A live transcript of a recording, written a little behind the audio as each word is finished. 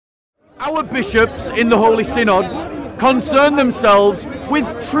Our bishops in the Holy Synods concern themselves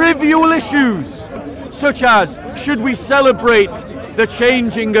with trivial issues, such as, should we celebrate the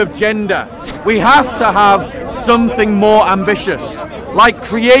changing of gender? We have to have something more ambitious, like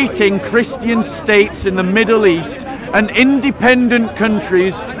creating Christian states in the Middle East and independent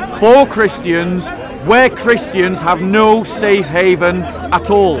countries for Christians where Christians have no safe haven at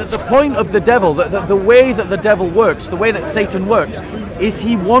all. The point of the devil, the way that the devil works, the way that Satan works, is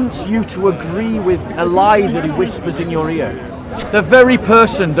he wants you to agree with a lie that he whispers in your ear. The very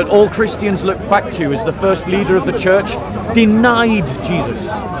person that all Christians look back to as the first leader of the church denied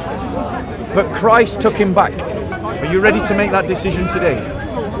Jesus, but Christ took him back. Are you ready to make that decision today?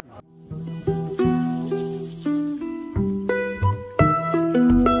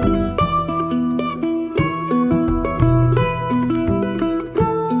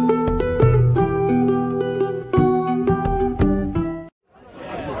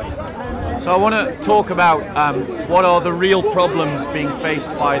 So I want to talk about what are the real problems being faced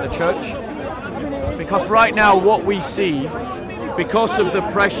by the church, because right now what we see, because of the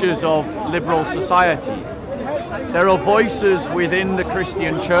pressures of liberal society, there are voices within the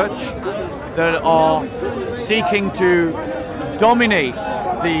Christian church that are seeking to dominate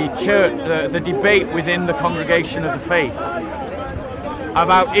the church, the debate within the congregation of the faith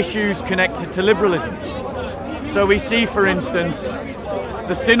about issues connected to liberalism. So we see, for instance,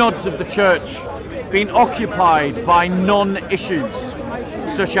 the synods of the church being occupied by non-issues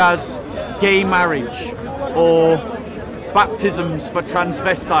such as gay marriage or baptisms for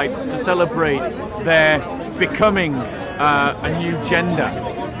transvestites to celebrate their becoming a new gender.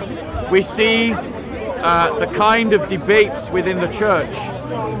 We see the kind of debates within the church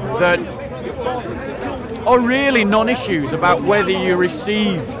that are really non-issues about whether you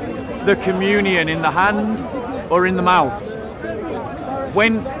receive the communion in the hand or in the mouth,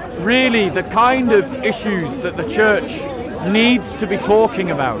 when really the kind of issues that the church needs to be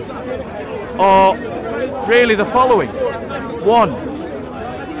talking about are really the following. One,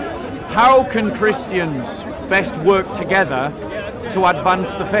 how can Christians best work together to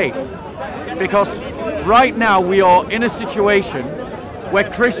advance the faith? Because right now we are in a situation where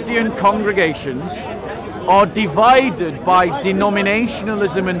Christian congregations are divided by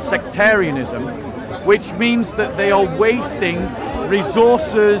denominationalism and sectarianism, which means that they are wasting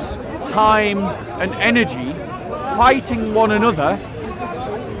resources, time and energy fighting one another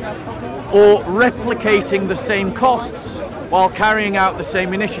or replicating the same costs while carrying out the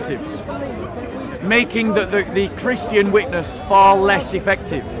same initiatives, making the Christian witness far less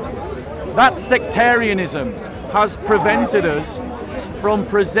effective. That sectarianism has prevented us from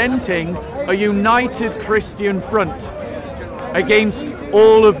presenting a united Christian front against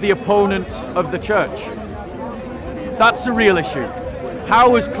all of the opponents of the church. That's a real issue.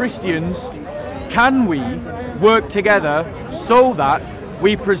 How, as Christians, can we work together so that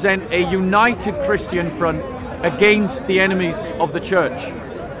we present a united Christian front against the enemies of the church?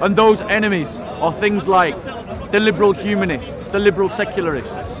 And those enemies are things like the liberal humanists, the liberal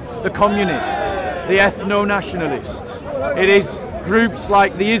secularists, the communists, the ethno-nationalists. It is groups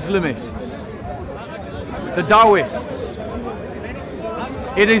like the Islamists, the Taoists.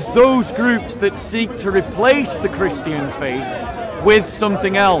 It is those groups that seek to replace the Christian faith with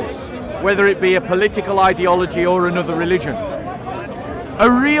something else, whether it be a political ideology or another religion. A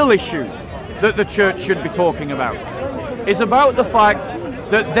real issue that the church should be talking about is about the fact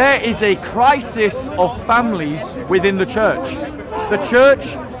that there is a crisis of families within the church. The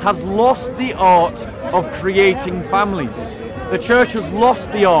church has lost the art of creating families. The church has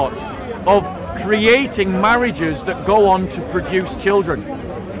lost the art of creating marriages that go on to produce children.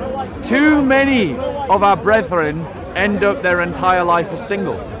 Too many of our brethren end up their entire life as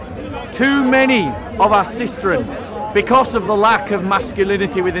single. Too many of our sistren, because of the lack of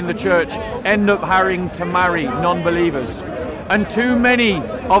masculinity within the church, end up having to marry non-believers. And too many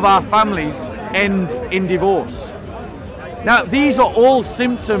of our families end in divorce. Now, these are all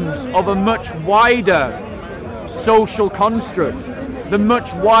symptoms of a much wider social construct, the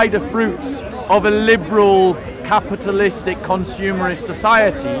much wider fruits of a liberal, capitalistic, consumerist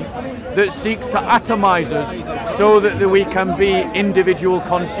society that seeks to atomize us so that we can be individual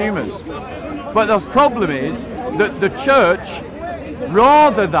consumers. But the problem is that the church,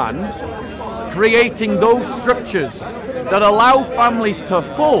 rather than creating those structures that allow families to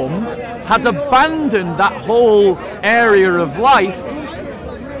form, has abandoned that whole area of life,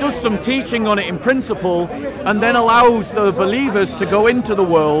 does some teaching on it in principle, and then allows the believers to go into the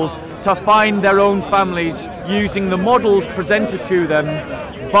world to find their own families using the models presented to them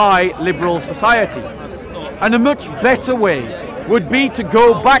by liberal society. And a much better way would be to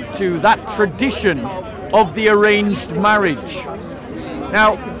go back to that tradition of the arranged marriage.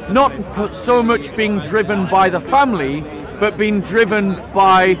 Now, not so much being driven by the family, but being driven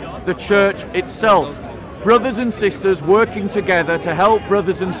by the church itself. Brothers and sisters working together to help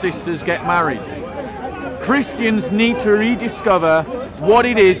brothers and sisters get married. Christians need to rediscover what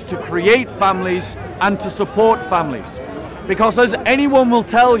it is to create families and to support families. Because as anyone will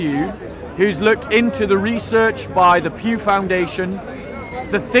tell you who's looked into the research by the Pew Foundation,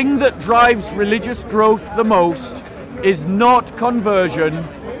 the thing that drives religious growth the most is not conversion,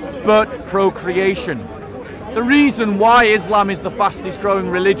 but procreation. The reason why Islam is the fastest growing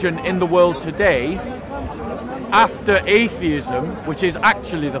religion in the world today, after atheism, which is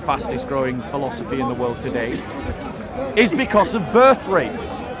actually the fastest growing philosophy in the world today, is because of birth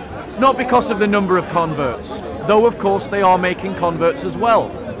rates. It's not because of the number of converts, though of course they are making converts as well,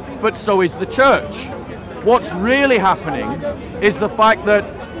 but so is the church. What's really happening is the fact that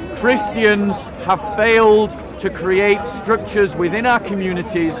Christians have failed to create structures within our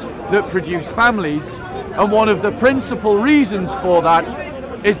communities that produce families, and one of the principal reasons for that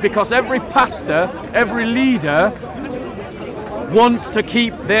is because every pastor, every leader wants to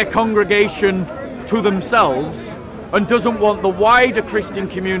keep their congregation to themselves and doesn't want the wider Christian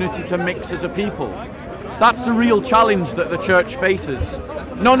community to mix as a people. That's a real challenge that the church faces.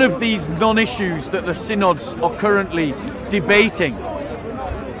 None of these non-issues that the synods are currently debating.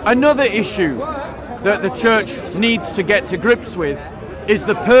 Another issue that the church needs to get to grips with is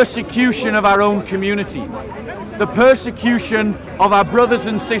the persecution of our own community. The persecution of our brothers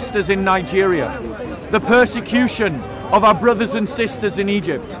and sisters in Nigeria. The persecution of our brothers and sisters in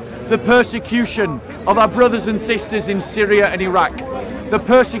Egypt. The persecution of our brothers and sisters in Syria and Iraq. The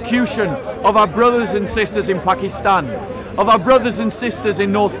persecution of our brothers and sisters in Pakistan. Of our brothers and sisters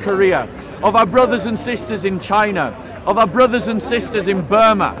in North Korea. Of our brothers and sisters in China. Of our brothers and sisters in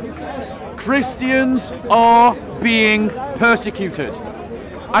Burma. Christians are being persecuted.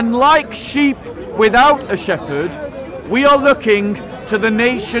 And like sheep without a shepherd, we are looking to the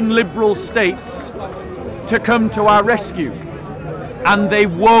nation liberal states to come to our rescue. And they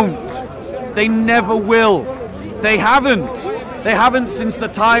won't. They never will. They haven't. They haven't since the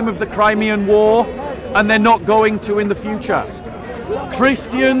time of the Crimean War, and they're not going to in the future.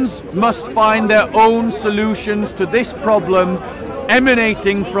 Christians must find their own solutions to this problem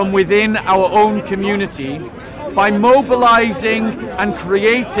emanating from within our own community by mobilizing and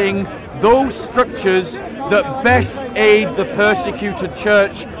creating those structures that best aid the persecuted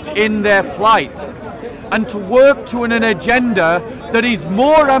church in their plight, and to work to an agenda that is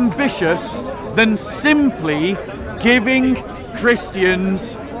more ambitious than simply giving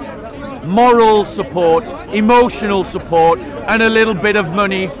Christians moral support, emotional support, and a little bit of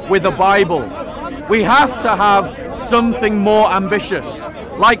money with the Bible. We have to have something more ambitious,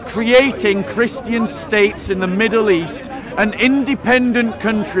 like creating Christian states in the Middle East and independent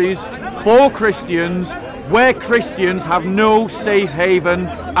countries for Christians where Christians have no safe haven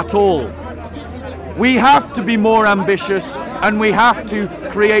at all. We have to be more ambitious, and we have to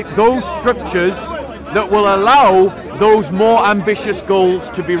create those structures that will allow those more ambitious goals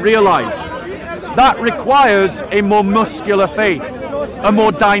to be realized. That requires a more muscular faith, a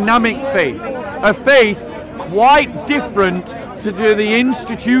more dynamic faith, a faith quite different to the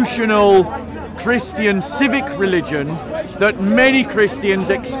institutional Christian civic religion that many Christians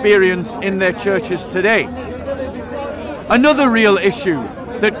experience in their churches today. Another real issue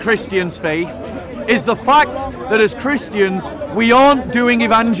that Christians face is the fact that as Christians we aren't doing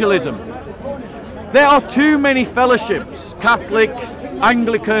evangelism. There are too many fellowships, Catholic,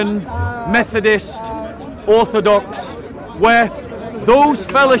 Anglican, Methodist, Orthodox, where those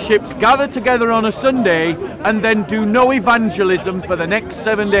fellowships gather together on a Sunday and then do no evangelism for the next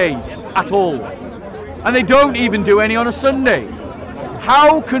 7 days at all. And they don't even do any on a Sunday.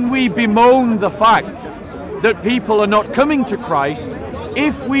 How can we bemoan the fact that people are not coming to Christ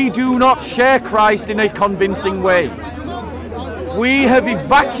if we do not share Christ in a convincing way? We have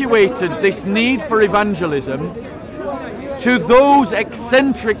evacuated this need for evangelism to those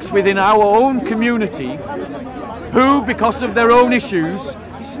eccentrics within our own community who, because of their own issues,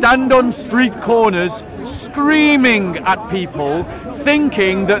 stand on street corners screaming at people,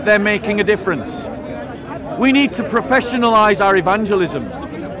 thinking that they're making a difference. We need to professionalize our evangelism.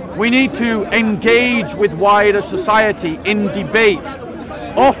 We need to engage with wider society in debate,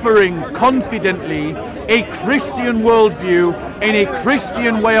 offering confidently a Christian worldview in a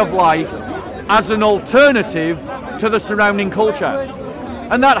Christian way of life as an alternative to the surrounding culture.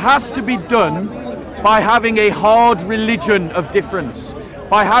 And that has to be done by having a hard religion of difference,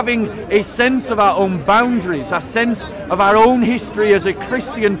 by having a sense of our own boundaries, a sense of our own history as a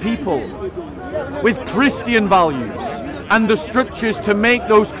Christian people, with Christian values and the structures to make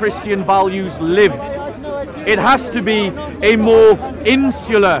those Christian values lived. It has to be a more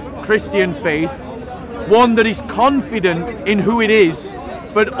insular Christian faith, one that is confident in who it is,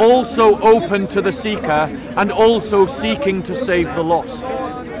 but also open to the seeker and also seeking to save the lost.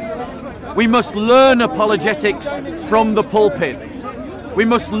 We must learn apologetics from the pulpit. We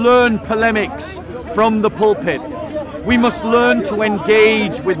must learn polemics from the pulpit. We must learn to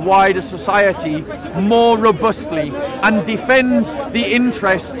engage with wider society more robustly and defend the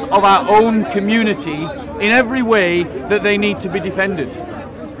interests of our own community in every way that they need to be defended.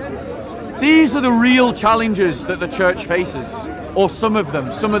 These are the real challenges that the church faces, or some of them,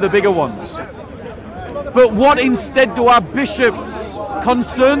 some of the bigger ones. But what instead do our bishops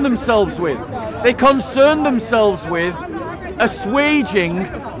concern themselves with? They concern themselves with assuaging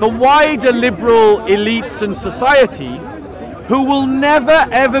the wider liberal elites in society who will never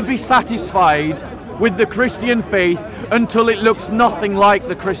ever be satisfied with the Christian faith until it looks nothing like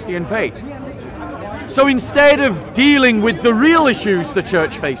the Christian faith. So instead of dealing with the real issues the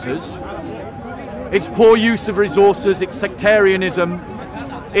church faces, its poor use of resources, its sectarianism,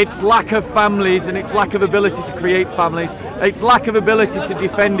 its lack of families and its lack of ability to create families, its lack of ability to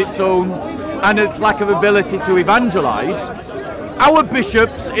defend its own, and its lack of ability to evangelize, our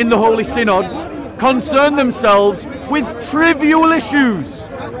bishops in the Holy Synods concern themselves with trivial issues,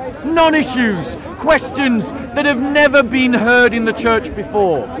 non-issues, questions that have never been heard in the church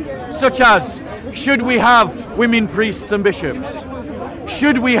before, such as, should we have women priests and bishops?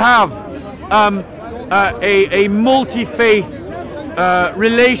 Should we have a multi-faith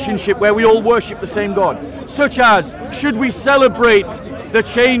relationship where we all worship the same God? Such as, should we celebrate the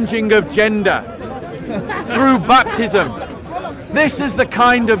changing of gender through baptism? This is the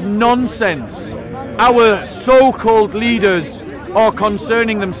kind of nonsense our so-called leaders are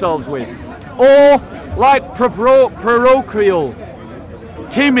concerning themselves with. Or like parochial,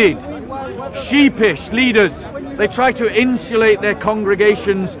 timid, sheepish leaders, they try to insulate their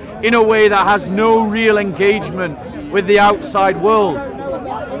congregations in a way that has no real engagement with the outside world.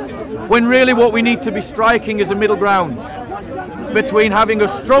 When really what we need to be striking is a middle ground between having a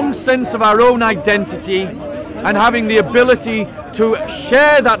strong sense of our own identity and having the ability to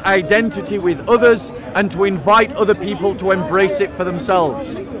share that identity with others and to invite other people to embrace it for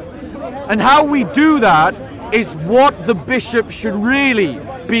themselves. And how we do that is what the bishop should really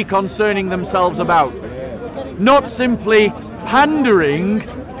be concerning themselves about. Not simply pandering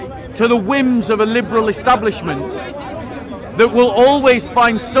to the whims of a liberal establishment that will always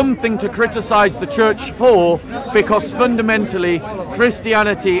find something to criticize the church for, because fundamentally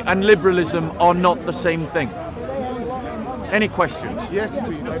Christianity and liberalism are not the same thing. Any questions? Yes,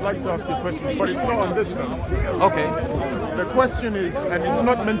 please. I'd like to ask you a question, but it's not on this now. Okay. The question is, and it's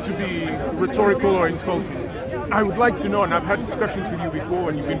not meant to be rhetorical or insulting, I would like to know, and I've had discussions with you before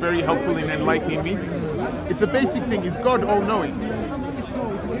and you've been very helpful in enlightening me. It's a basic thing. Is God all-knowing?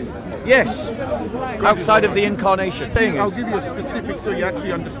 Yes. Outside of the incarnation. I'll give you a specific so you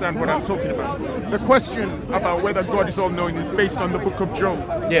actually understand what I'm talking about. The question about whether God is all-knowing is based on the book of Job.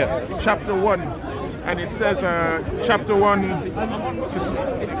 Yeah. Chapter 1. And it says, chapter 1 to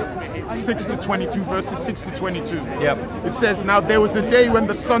 6 to 22, verses 6 to 22. Yep. It says, now there was a day when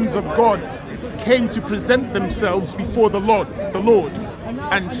the sons of God came to present themselves before the Lord,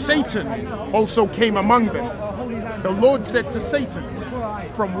 and Satan also came among them. The Lord said to Satan,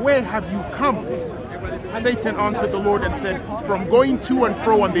 from where have you come? Satan answered the Lord and said, from going to and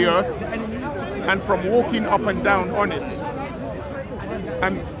fro on the earth, and from walking up and down on it.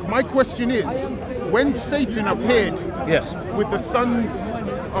 And my question is, when Satan appeared with the sons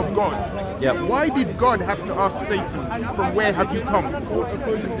of God, why did God have to ask Satan, from where have you come?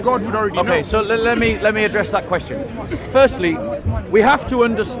 God would already know. Okay, so let me address that question. Firstly, we have to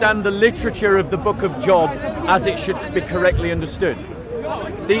understand the literature of the book of Job as it should be correctly understood.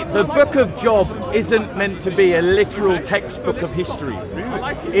 The book of Job isn't meant to be a literal textbook of history.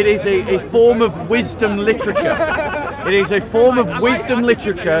 It is a form of wisdom literature. It is a form of wisdom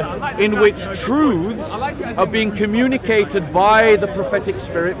literature in which truths are being communicated by the prophetic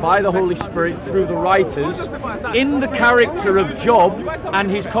spirit, by the Holy Spirit, through the writers, in the character of Job and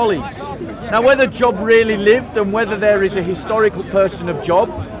his colleagues. Now, whether Job really lived and whether there is a historical person of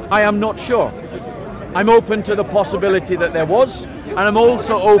Job, I am not sure. I'm open to the possibility that there was, and I'm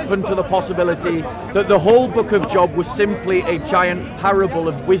also open to the possibility that the whole book of Job was simply a giant parable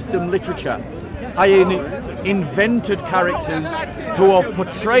of wisdom literature. Invented characters who are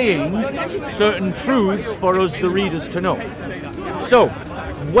portraying certain truths for us, the readers, to know. So,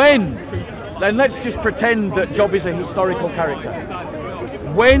 then let's just pretend that Job is a historical character.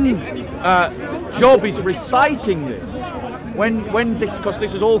 When Job is reciting this, when this, because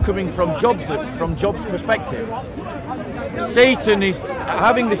this is all coming from Job's lips, from Job's perspective, Satan is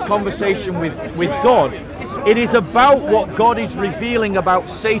having this conversation with God. It is about what God is revealing about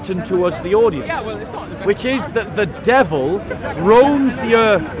Satan to us, the audience, which is that the devil roams the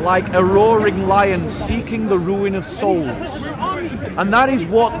earth like a roaring lion seeking the ruin of souls. And that is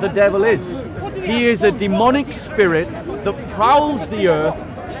what the devil is. He is a demonic spirit that prowls the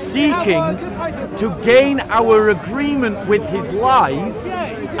earth seeking to gain our agreement with his lies,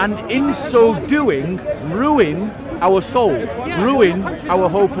 and in so doing ruin our soul, ruin our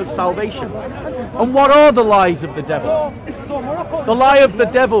hope of salvation. And what are the lies of the devil? The lie of the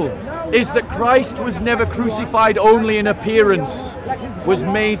devil is that Christ was never crucified, only in appearance was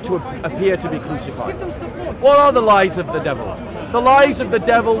made to appear to be crucified. What are the lies of the devil? The lies of the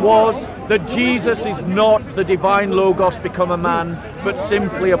devil was that Jesus is not the divine Logos become a man, but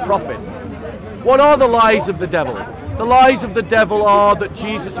simply a prophet. What are the lies of the devil? The lies of the devil are that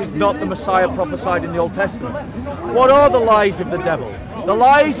Jesus is not the Messiah prophesied in the Old Testament. What are the lies of the devil? The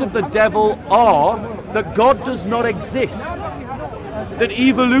lies of the devil are that God does not exist, that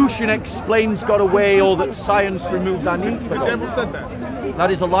evolution explains God away, or that science removes our need for God. The devil said that.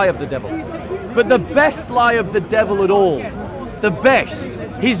 That is a lie of the devil. But the best lie of the devil at all, the best,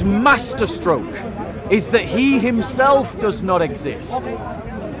 his masterstroke, is that he himself does not exist.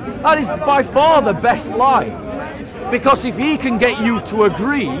 That is by far the best lie. Because if he can get you to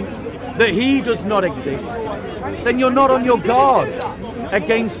agree that he does not exist, then you're not on your guard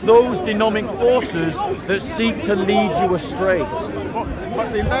against those demonic forces that seek to lead you astray.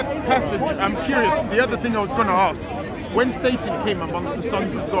 But in that passage, I'm curious, the other thing I was going to ask, when Satan came amongst the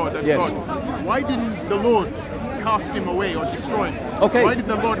sons of God and God, why didn't the Lord cast him away or destroy him? Okay. Why did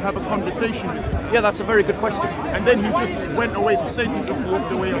the Lord have a conversation with him? Yeah, that's a very good question. And then he just went away, Satan just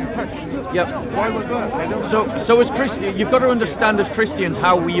walked away untouched. Yep. Why was that? I don't know. So as Christians, you've got to understand as Christians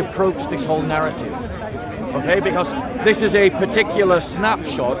how we approach this whole narrative. Okay, because this is a particular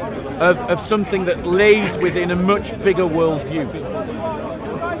snapshot of something that lays within a much bigger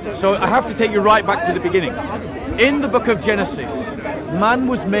worldview. So I have to take you right back to the beginning. In the book of Genesis, man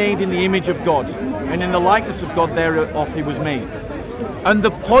was made in the image of God, and in the likeness of God thereof he was made. And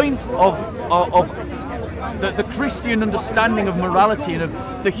the point of the Christian understanding of morality and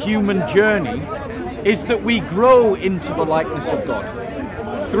of the human journey is that we grow into the likeness of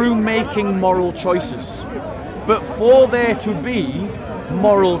God through making moral choices. But for there to be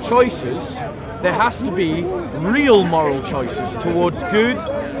moral choices, there has to be real moral choices towards good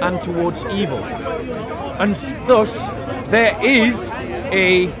and towards evil. And thus, there is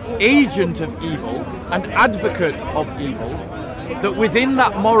an agent of evil, an advocate of evil, that within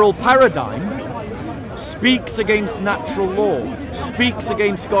that moral paradigm speaks against natural law, speaks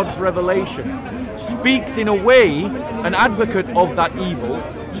against God's revelation, speaks in a way an advocate of that evil,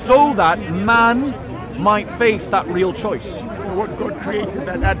 so that man might face that real choice. So what, God created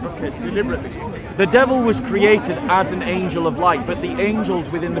that advocate deliberately? The devil was created as an angel of light, but the angels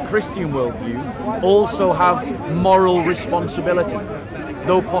within the Christian worldview also have moral responsibility,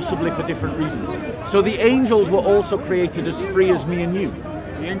 though possibly for different reasons. So the angels were also created as free as me and you.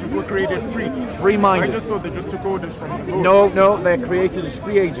 The angels were created free. Free-minded. I just thought they just took orders from the Lord. No, they're created as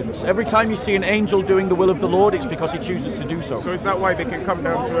free agents. Every time you see an angel doing the will of the Lord, it's because he chooses to do so. So is that why they can come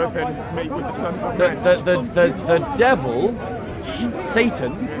down to earth and mate with the sons of men? The devil,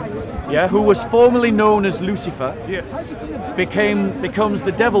 Satan, who was formerly known as Lucifer, becomes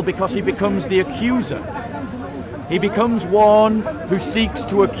the devil because he becomes the accuser. He becomes one who seeks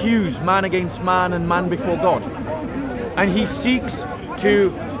to accuse man against man and man before God. And he seeks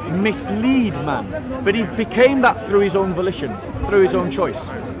to mislead man, but he became that through his own volition, through his own choice.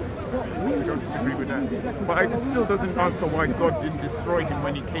 I don't disagree with that, but it still doesn't answer why God didn't destroy him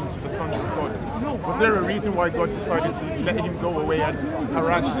when he came to the sons of God. Was there a reason why God decided to let him go away and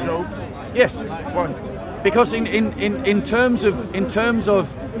harass Job? Yes. Why? Because in terms of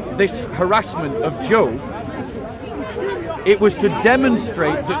this harassment of Job, it was to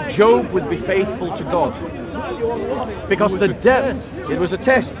demonstrate that Job would be faithful to God. Because it was a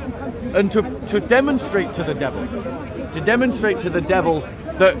test, and to demonstrate to the devil,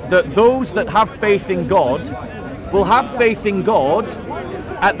 that those that have faith in God will have faith in God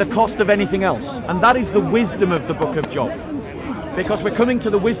at the cost of anything else, and that is the wisdom of the book of Job. Because we're coming to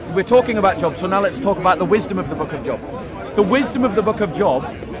the wisdom, we're talking about Job, so now let's talk about the wisdom of the book of Job. The wisdom of the book of Job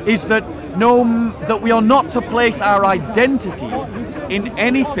is that we are not to place our identity in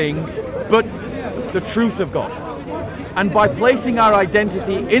anything but the truth of God. And by placing our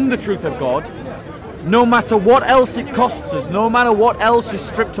identity in the truth of God, no matter what else it costs us, no matter what else is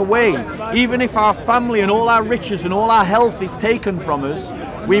stripped away, even if our family and all our riches and all our health is taken from us,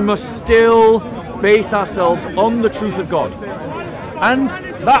 we must still base ourselves on the truth of God. And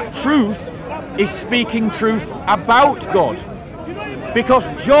that truth is speaking truth about God. Because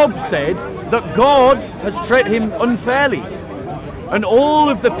Job said that God has treated him unfairly. And all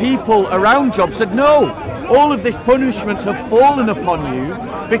of the people around Job said, no, all of this punishment have fallen upon you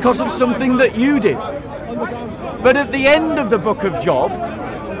because of something that you did. But at the end of the book of Job,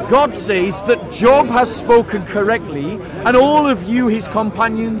 God says that Job has spoken correctly and all of you, his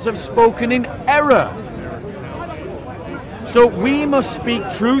companions, have spoken in error. So we must speak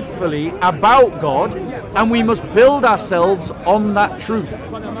truthfully about God, and we must build ourselves on that truth,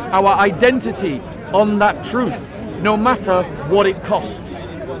 our identity on that truth, no matter what it costs.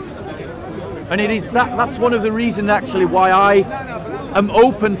 And it is that's one of the reasons actually why I am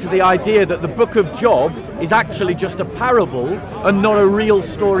open to the idea that the book of Job is actually just a parable and not a real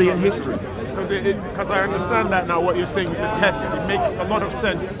story in history. Because I understand that now, what you're saying, the test, it makes a lot of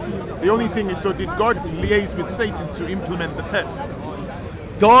sense. The only thing is, so did God liaise with Satan to implement the test?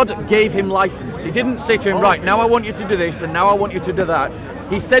 God gave him license. He didn't say to him, right, now I want you to do this and now I want you to do that.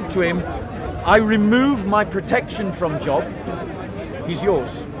 He said to him, I remove my protection from Job. He's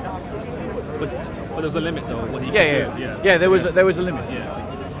yours. But there was a limit, though. What he Yeah. There was a limit. Yeah.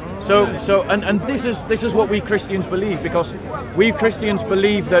 So this is what we Christians believe, because we Christians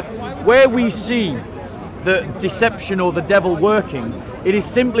believe that where we see the deception or the devil working, it is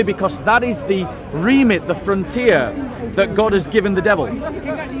simply because that is the remit, the frontier that God has given the devil.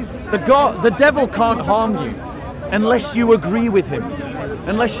 The devil can't harm you unless you agree with him,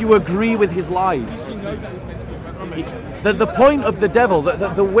 unless you agree with his lies. The point of the devil,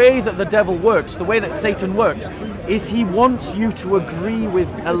 the way that the devil works, the way that Satan works, is he wants you to agree with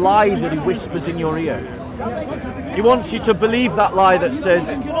a lie that he whispers in your ear. He wants you to believe that lie that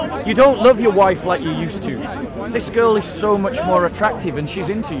says, you don't love your wife like you used to. This girl is so much more attractive and she's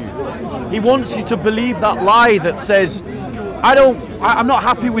into you. He wants you to believe that lie that says, I'm not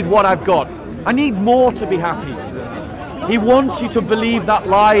happy with what I've got. I need more to be happy. He wants you to believe that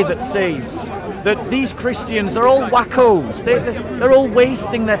lie that says that these Christians, they're all wackos. They're all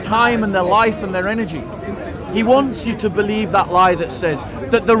wasting their time and their life and their energy. He wants you to believe that lie that says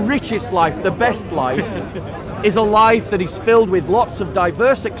that the richest life, the best life, is a life that is filled with lots of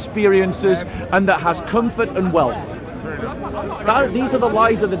diverse experiences and that has comfort and wealth. These are the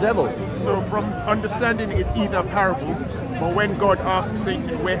lies of the devil. So from understanding it's either a parable, but when God asks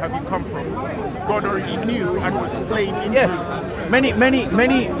Satan, where have you come from? God already knew and was playing into... Yes,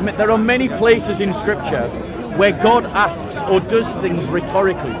 there are many places in Scripture where God asks or does things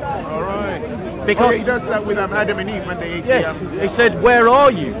rhetorically. All right. Because he does that with Adam and Eve when they ate. Yes, he said, where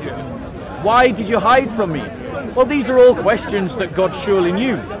are you? Why did you hide from me? Well, these are all questions that God surely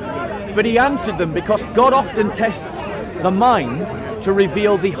knew. But he answered them because God often tests the mind to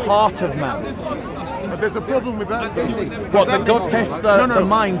reveal the heart of man. But there's a problem with that. What? That God tests the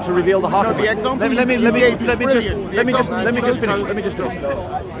mind to reveal the heart of man. The example Let me just finish.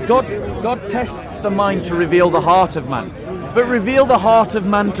 God tests the mind to reveal the heart of man. But reveal the heart of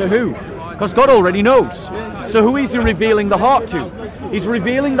man to who? Because God already knows. So who is he revealing the heart to? He's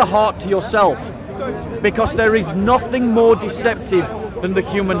revealing the heart to yourself. Because there is nothing more deceptive than the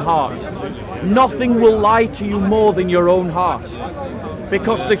human heart. Nothing will lie to you more than your own heart.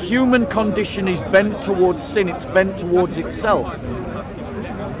 Because the human condition is bent towards sin, it's bent towards itself.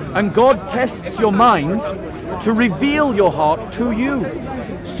 And God tests your mind to reveal your heart to you,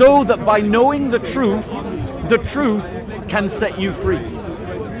 so that by knowing the truth can set you free.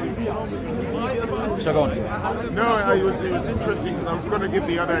 So go on. No, it was interesting because I was going to give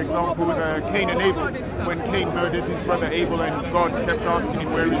the other example with Cain and Abel. When Cain murdered his brother Abel and God kept asking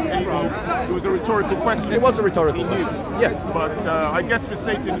him, where is Abel? It was a rhetorical question. It was a rhetorical question. Yeah. But I guess with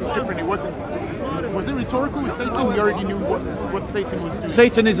Satan it's different. It wasn't. Was it rhetorical with Satan? He already knew what Satan was doing.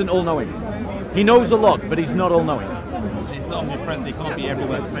 Satan isn't all-knowing. He knows a lot, but he's not all-knowing. He's not omnipresent. He can't be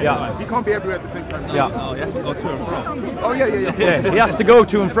everywhere at the same Yeah. time. He can't be everywhere at the same time. Yeah. Oh, he has to go to and from. Oh yeah. Yeah, he has to go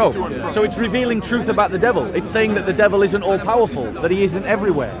to and fro. So it's revealing truth about the devil. It's saying that the devil isn't all-powerful, that he isn't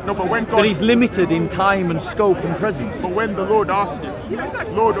everywhere. No, but when God, that he's limited in time and scope and presence. But when the Lord asked him,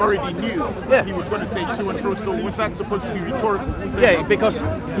 Lord already knew he was going to say to and fro. So was that supposed to be rhetorical? To say Yeah, because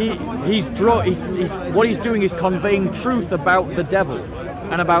what he's doing is conveying truth about the devil.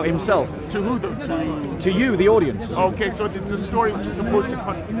 and about himself. To who? To you, the audience. Okay, so it's a story which is supposed to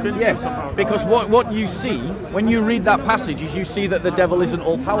convince us Yes, about. because what you see when you read that passage is you see that the devil isn't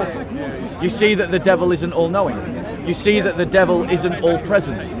all powerful. You see that the devil isn't all knowing. You see that the devil isn't all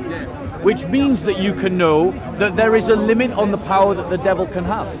present. Which means that you can know that there is a limit on the power that the devil can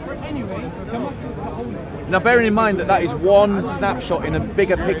have. Now, bearing in mind that that is one snapshot in a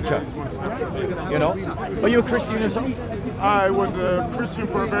bigger picture. You know, are you a Christian yourself? I was a Christian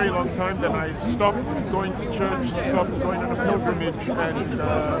for a very long time, then I stopped going to church, stopped going on a pilgrimage, and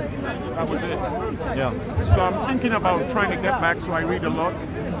that was it. Yeah. So I'm thinking about trying to get back, so I read a lot.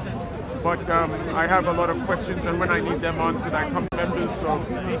 But I have a lot of questions, and when I need them answered, I come members of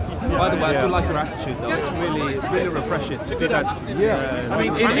DCCI. By the way, I do like your attitude, though. It's really refreshing to see that. Yeah.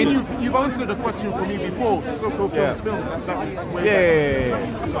 I mean, you've answered a question for me before. Soco Films film. That was way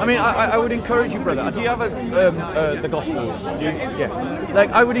back. I mean, I would encourage you, brother. Do you have the Gospels? Do you? Yeah.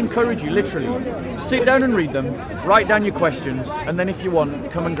 Like, I would encourage you, literally, sit down and read them, write down your questions, and then if you want,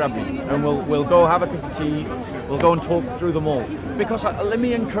 come and grab me, and we'll go have a cup of tea. We'll go and talk through them all. Because let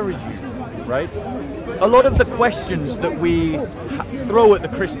me encourage you. Right? A lot of the questions that we throw at the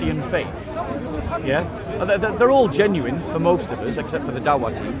Christian faith, yeah, they're all genuine for most of us, except for the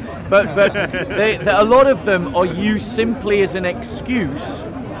Dawa team. But a lot of them are used simply as an excuse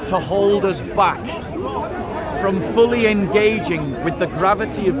to hold us back from fully engaging with the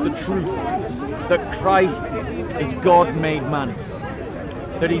gravity of the truth that Christ is God made man,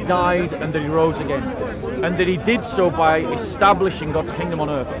 that he died and that he rose again, and that he did so by establishing God's kingdom on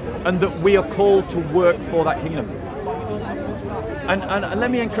earth, and that we are called to work for that kingdom. And let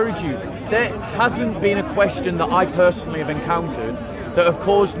me encourage you, there hasn't been a question that I personally have encountered that have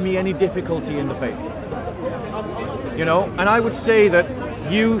caused me any difficulty in the faith. You know, and I would say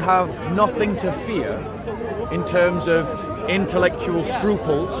that you have nothing to fear in terms of intellectual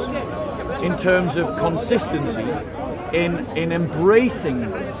scruples, in terms of consistency, in embracing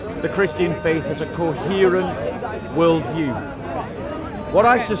the Christian faith as a coherent worldview. What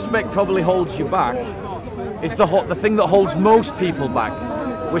I suspect probably holds you back is the thing that holds most people back,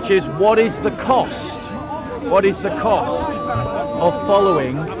 which is what is the cost? What is the cost of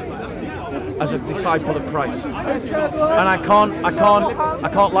following as a disciple of Christ? And I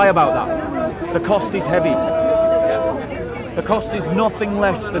can't lie about that. The cost is heavy. The cost is nothing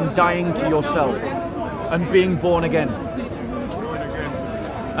less than dying to yourself and being born again.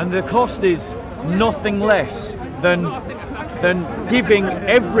 And the cost is nothing less than giving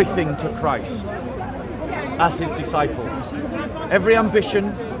everything to Christ as his disciple. Every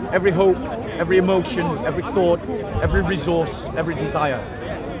ambition, every hope, every emotion, every thought, every resource, every desire.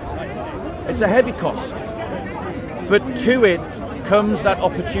 It's a heavy cost. But to it comes that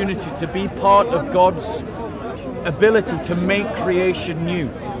opportunity to be part of God's ability to make creation new,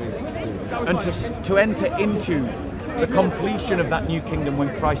 and to enter into the completion of that new kingdom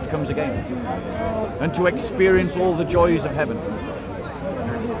when Christ comes again, and to experience all the joys of heaven.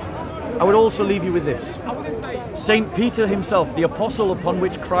 I would also leave you with this. Saint Peter himself, the apostle upon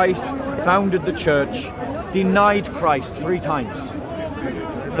which Christ founded the church, denied Christ 3 times.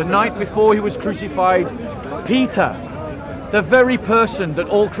 The night before he was crucified, Peter, the very person that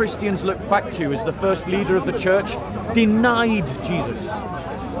all Christians look back to as the first leader of the church, denied Jesus.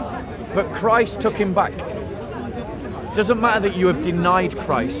 But Christ took him back. It doesn't matter that you have denied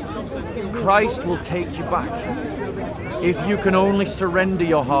Christ. Christ will take you back if you can only surrender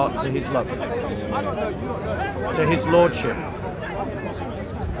your heart to his love, to his lordship,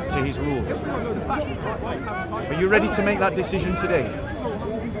 to his rule. Are you ready to make that decision today?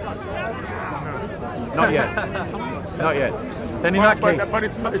 Not yet. Not yet. Then in that case... But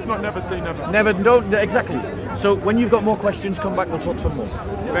it's not never say never. Never, don't, exactly. So when you've got more questions, come back, we'll talk some more.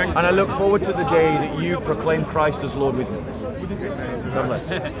 Thanks. And I look forward to the day that you proclaim Christ as Lord with me. God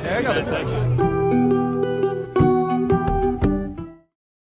bless.